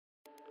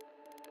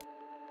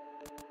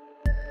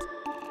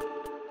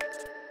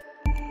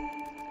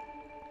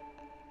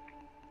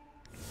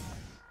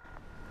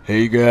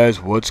Hey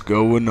guys, what's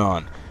going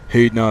on?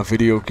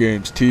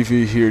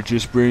 HOVGtv here,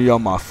 just bringing y'all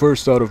my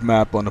first out of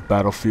map on the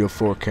Battlefield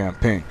 4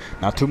 campaign.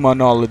 Now to my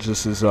knowledge,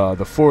 this is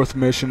the fourth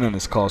mission and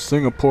it's called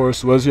Singapore.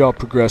 So as y'all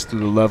progress through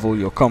the level,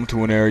 you'll come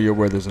to an area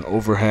where there's an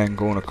overhang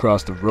going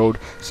across the road.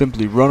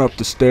 Simply run up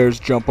the stairs,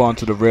 jump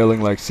onto the railing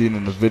like seen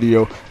in the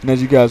video, and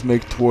as you guys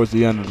make it towards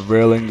the end of the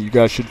railing, you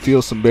guys should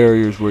feel some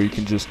barriers where you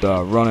can just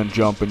run and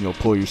jump and you'll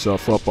pull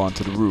yourself up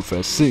onto the roof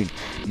as seen.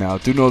 Now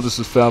do know this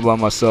is found by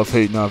myself,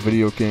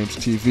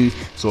 HOVGtv,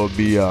 so it'd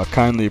be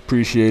kindly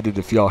appreciated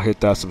if y'all hit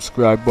that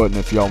subscribe button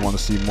if y'all want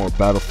to see more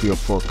Battlefield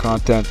 4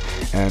 content.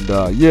 And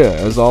yeah,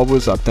 as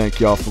always, I thank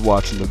y'all for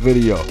watching the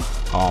video.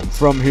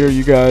 From here,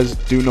 you guys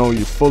do know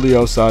you're fully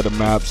outside the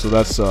map, so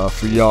that's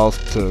for y'all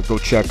to go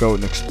check out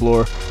and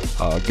explore.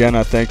 Again,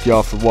 I thank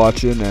y'all for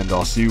watching, and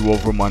I'll see you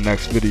over my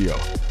next video.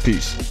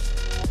 Peace.